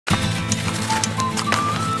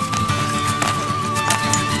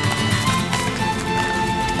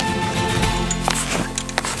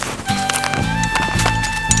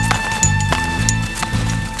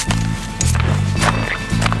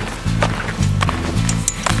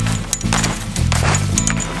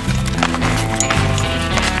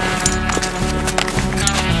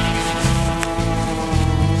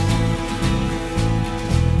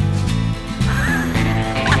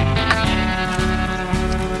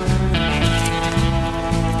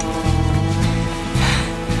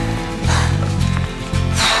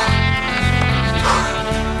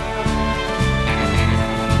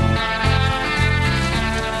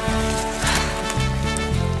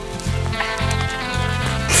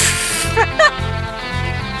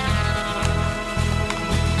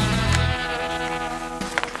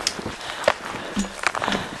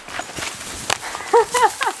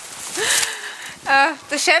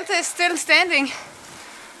shelter is still standing.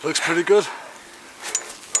 Looks pretty good.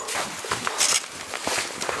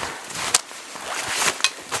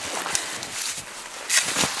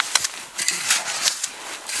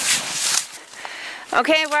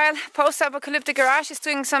 Okay, while post-apocalyptic garage is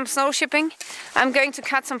doing some snow shipping, I'm going to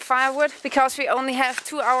cut some firewood because we only have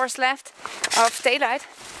 2 hours left of daylight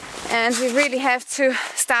and we really have to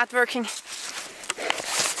start working.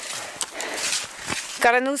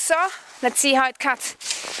 Got a new saw, let's see how it cuts.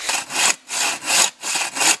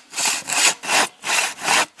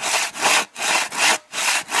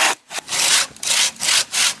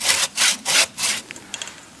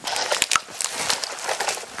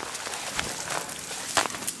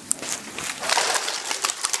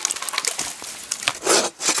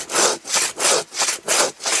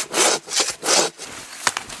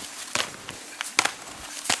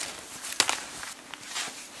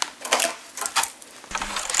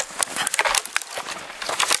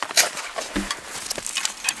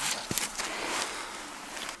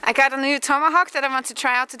 I got a new tomahawk that I want to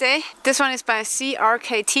try out today. This one is by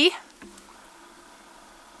CRKT.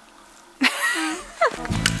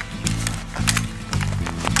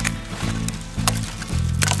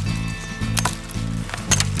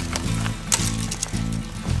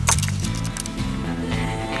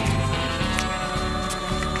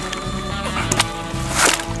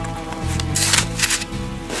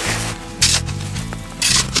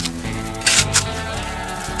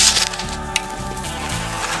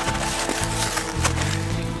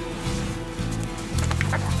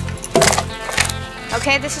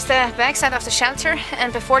 Okay, this is the backside of the shelter,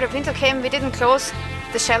 and before the winter came we didn't close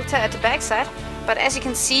the shelter at the backside, but as you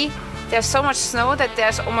can see there's so much snow that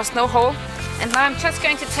there's almost no hole, and now I'm just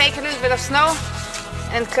going to take a little bit of snow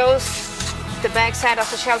and close the backside of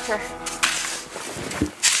the shelter.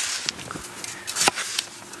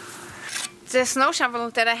 The snow shovel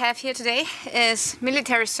that I have here today is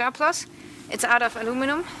military surplus. It's out of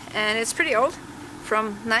aluminum and it's pretty old, from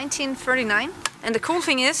 1939, and the cool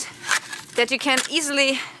thing is that you can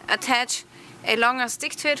easily attach a longer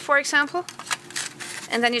stick to it, for example,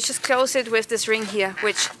 and then you just close it with this ring here,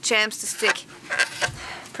 which jams the stick.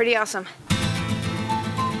 Pretty awesome.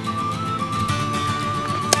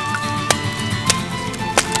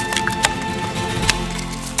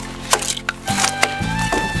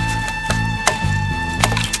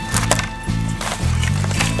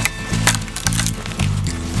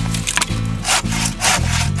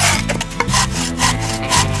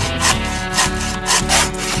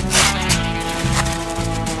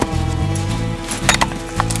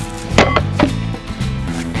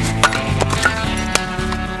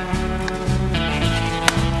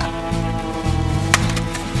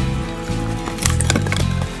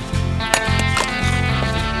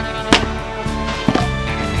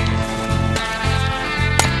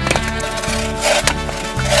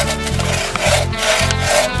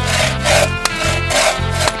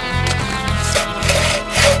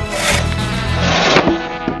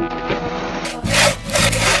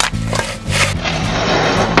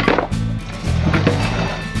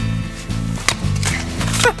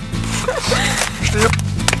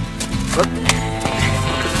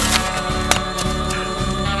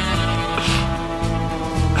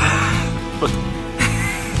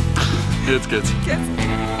 Jetzt geht's. Jetzt?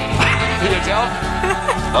 Jetzt ja.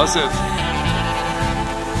 Los jetzt.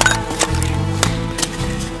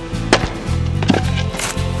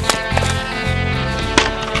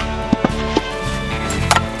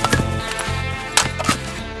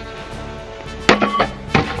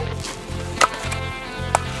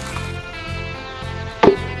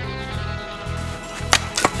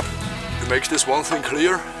 To make this one thing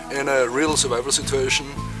clear, in a real survival situation,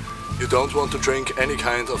 you don't want to drink any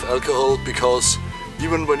kind of alcohol, because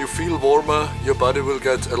even when you feel warmer, your body will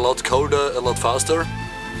get a lot colder a lot faster,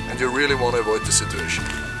 and you really want to avoid the situation.